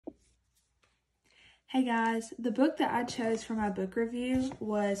Hey guys, the book that I chose for my book review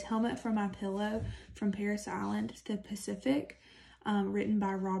was Helmet for My Pillow from Paris Island to the Pacific, written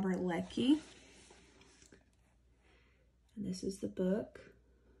by Robert Leckie. And this is the book.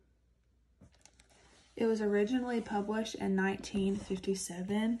 It was originally published in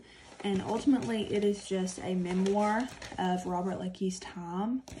 1957, and ultimately it is just a memoir of Robert Leckie's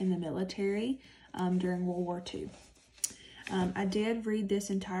time in the military during World War II. I did read this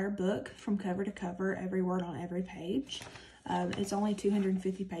entire book from cover to cover, every word on every page. It's only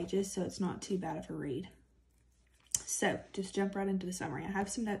 250 pages, so it's not too bad of a read. So, just jump right into the summary. I have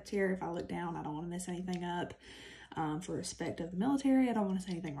some notes here. If I look down, I don't want to mess anything up. For respect of the military, I don't want to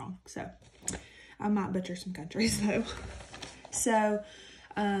say anything wrong. So, I might butcher some countries, though. So,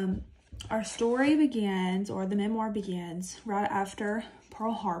 our story begins, or the memoir begins, right after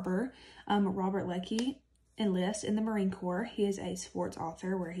Pearl Harbor. Robert Leckie enlists in the Marine Corps. He is a sports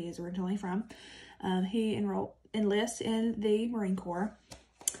author where he is originally from. He enlists in the Marine Corps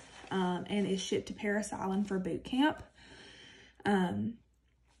and is shipped to Paris Island for boot camp.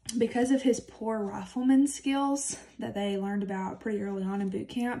 Because of his poor rifleman skills that they learned about pretty early on in boot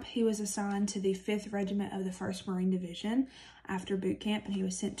camp, he was assigned to the 5th Regiment of the 1st Marine Division after boot camp, and he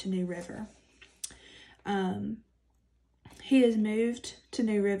was sent to New River. He is moved to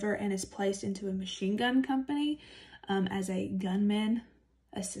New River and is placed into a machine gun company as a gunman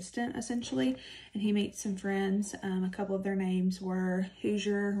assistant, essentially. And he meets some friends. A couple of their names were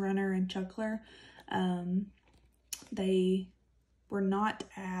Hoosier, Runner, and Chuckler. They were not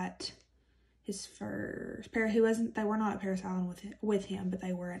at his first they were not at Paris Island with him, but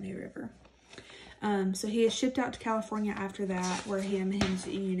they were at New River. So he is shipped out to California after that, where him and his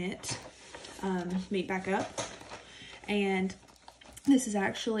unit meet back up. And this is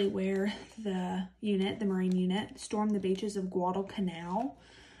actually where the Marine unit, stormed the beaches of Guadalcanal.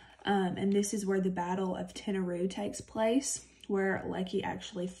 And this is where the Battle of Tenarue takes place, where Leckie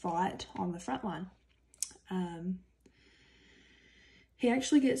actually fought on the front line. He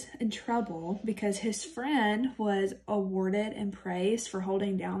actually gets in trouble because his friend was awarded and praised for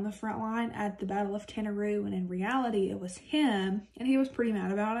holding down the front line at the Battle of Tenarue, and in reality it was him, and he was pretty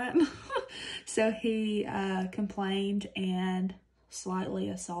mad about it. So he complained and slightly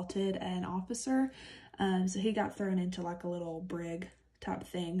assaulted an officer. So he got thrown into like a little brig type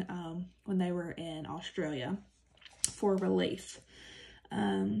thing when they were in Australia for relief.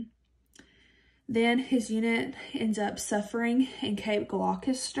 Then his unit ends up suffering in Cape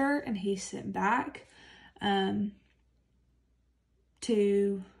Gloucester, and he's sent back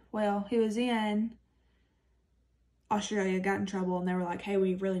he was in Australia, got in trouble, and they were like, hey,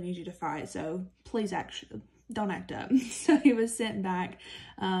 we really need you to fight, so please don't act up. So he was sent back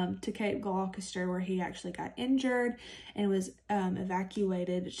to Cape Gloucester, where he actually got injured and was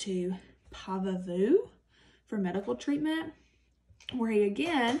evacuated to Pavavoo for medical treatment, where he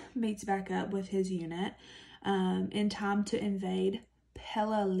again meets back up with his unit in time to invade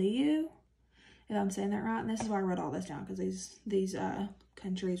Peleliu, if I'm saying that right. And this is why I wrote all this down, because these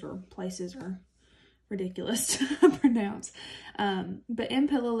countries or places are ridiculous to pronounce. But in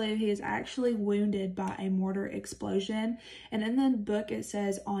Peleliu, he is actually wounded by a mortar explosion. And in the book, it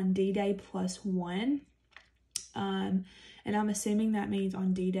says on D-Day +1. And I'm assuming that means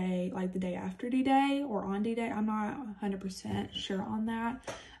on D-Day, like the day after D-Day, or on D-Day. I'm not 100% sure on that.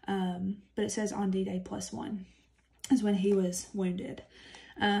 But it says on D-Day +1 is when he was wounded.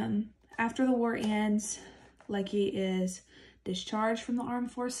 After the war ends, Leckie is discharged from the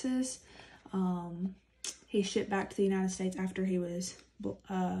armed forces. He's shipped back to the United States after he was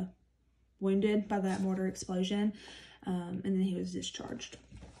wounded by that mortar explosion. And then he was discharged.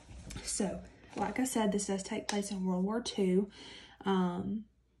 So, like I said, this does take place in World War II.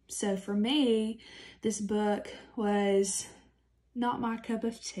 So for me, this book was not my cup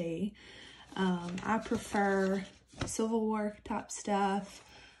of tea. I prefer Civil War type stuff.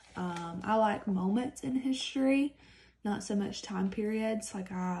 I like moments in history, not so much time periods.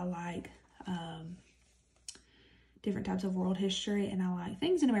 Like I like different types of world history, and I like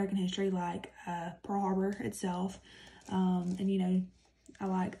things in American history like Pearl Harbor itself. And you know, I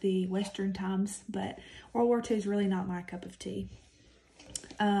like the Western times, but World War II is really not my cup of tea.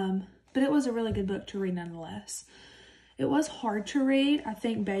 But it was a really good book to read nonetheless. It was hard to read, I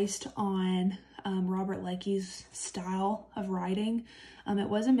think, based on Robert Leckie's style of writing. It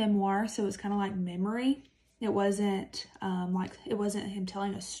was a memoir, so it was kind of like memory. It wasn't him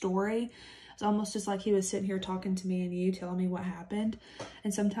telling a story. It's almost just like he was sitting here talking to me and you, telling me what happened.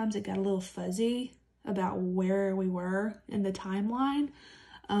 And sometimes it got a little fuzzy about where we were in the timeline.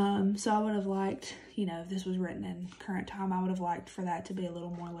 So I would have liked, you know, if this was written in current time, I would have liked for that to be a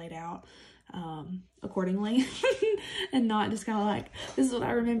little more laid out accordingly and not just kind of like, this is what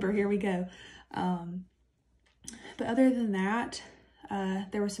I remember, here we go. But other than that,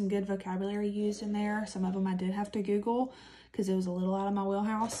 there was some good vocabulary used in there. Some of them I did have to Google because it was a little out of my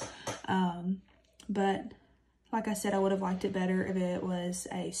wheelhouse. But like I said, I would have liked it better if it was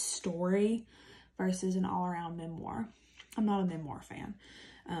a story versus an all-around memoir. I'm not a memoir fan.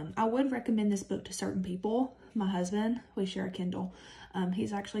 I would recommend this book to certain people. My husband, we share a Kindle.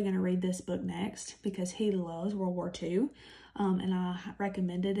 He's actually going to read this book next because he loves World War II. And I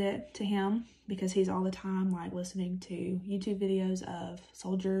recommended it to him because he's all the time like listening to YouTube videos of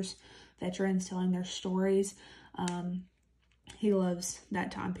soldiers, veterans telling their stories. He loves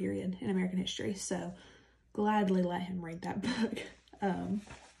that time period in American history, so gladly let him read that book.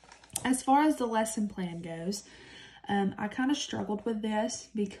 As far as the lesson plan goes, I kind of struggled with this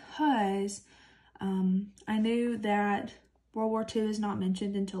because I knew that World War II is not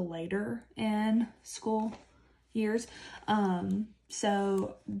mentioned until later in school years.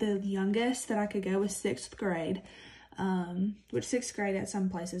 So the youngest that I could go was 6th grade, which 6th grade at some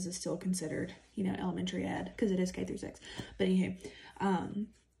places is still considered, you know, elementary ed because it is K through 6. But anywho,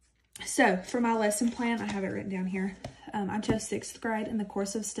 so for my lesson plan, I have it written down here. I chose 6th grade, and the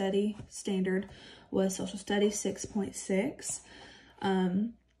course of study standard was Social Studies 6.6.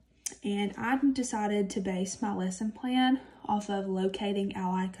 And I decided to base my lesson plan off of locating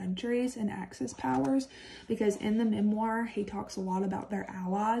ally countries and Axis powers, because in the memoir, he talks a lot about their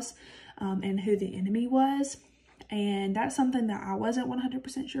allies and who the enemy was. And that's something that I wasn't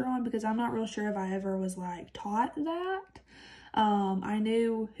 100% sure on because I'm not real sure if I ever was like taught that. I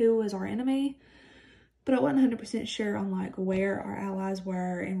knew who was our enemy, but I wasn't 100% sure on like where our allies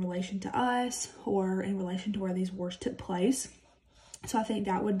were in relation to us or in relation to where these wars took place. So I think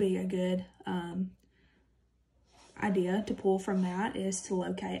that would be a good idea to pull from that, is to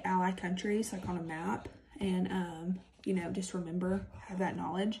locate ally countries like on a map and, you know, just remember, have that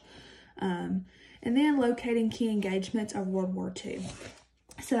knowledge. And then locating key engagements of World War II.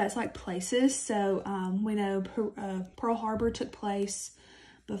 So that's like places. So we know Pearl Harbor took place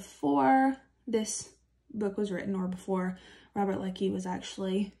before this book was written or before Robert Leckie was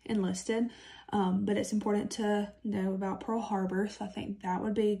actually enlisted. But it's important to know about Pearl Harbor, so I think that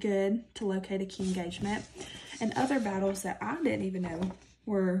would be good to locate a key engagement. And other battles that I didn't even know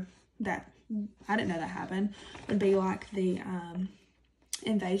that happened would be like the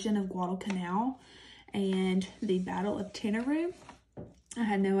invasion of Guadalcanal and the Battle of Tenerife. I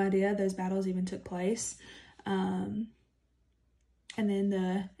had no idea those battles even took place. And then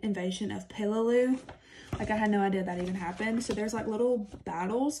the invasion of Peleliu, like I had no idea that even happened. So there's like little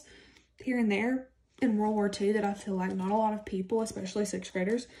battles here and there in World War II that I feel like not a lot of people, especially 6th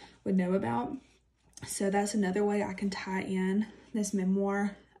graders, would know about. So that's another way I can tie in this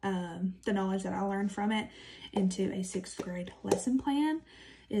memoir, the knowledge that I learned from it, into a 6th grade lesson plan,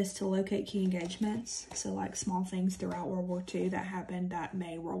 is to locate key engagements. So like small things throughout World War II that happened that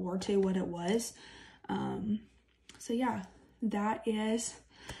made World War II what it was. So yeah, that is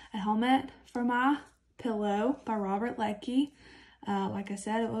A Helmet for My Pillow by Robert Leckie. Like I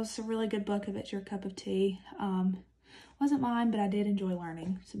said, it was a really good book if it's your cup of tea. Wasn't mine, but I did enjoy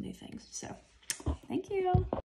learning some new things. So thank you.